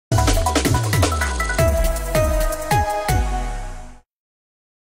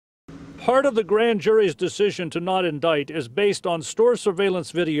Part of the grand jury's decision to not indict is based on store surveillance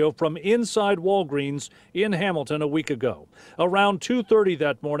video from inside Walgreens in Hamilton a week ago. Around 2:30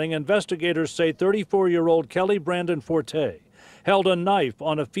 that morning, investigators say 34-year-old Kelly Brandon Forte held a knife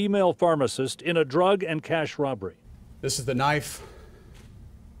on a female pharmacist in a drug and cash robbery. This is the knife.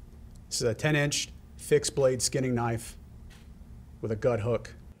 This is a 10-inch fixed blade skinning knife with a gut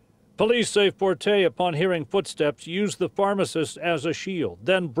hook. Police say Forte, upon hearing footsteps, used the pharmacist as a shield,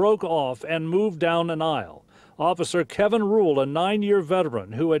 then broke off and moved down an aisle. Officer Kevin Rule, a 9-year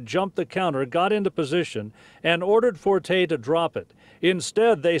veteran who had jumped the counter, got into position and ordered Forte to drop it.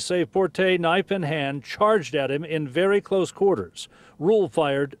 Instead, they say Forte, knife in hand, charged at him in very close quarters. Rule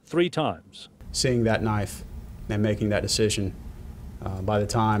fired 3 times. Seeing that knife and making that decision, by the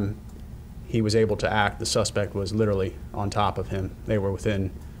time he was able to act, the suspect was literally on top of him. They were within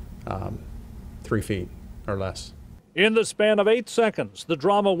 3 feet or less. In the span of 8 seconds, the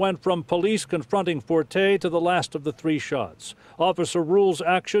drama went from police confronting Forte to the last of the 3 shots. Officer Rule's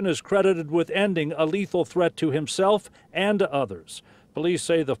action is credited with ending a lethal threat to himself and to others. Police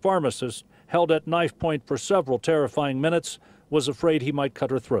say the pharmacist, held at knife point for several terrifying minutes, was afraid he might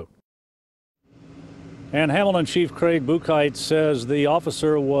cut her throat. And Hamilton Chief Craig Buchheit says the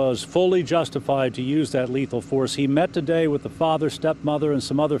officer was fully justified to use that lethal force. He met today with the father, stepmother, and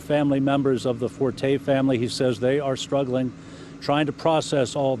some other family members of the Forte family. He says they are struggling, trying to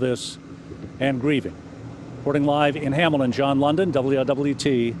process all this and grieving. Reporting live in Hamilton, John London,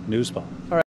 WLWT News 5.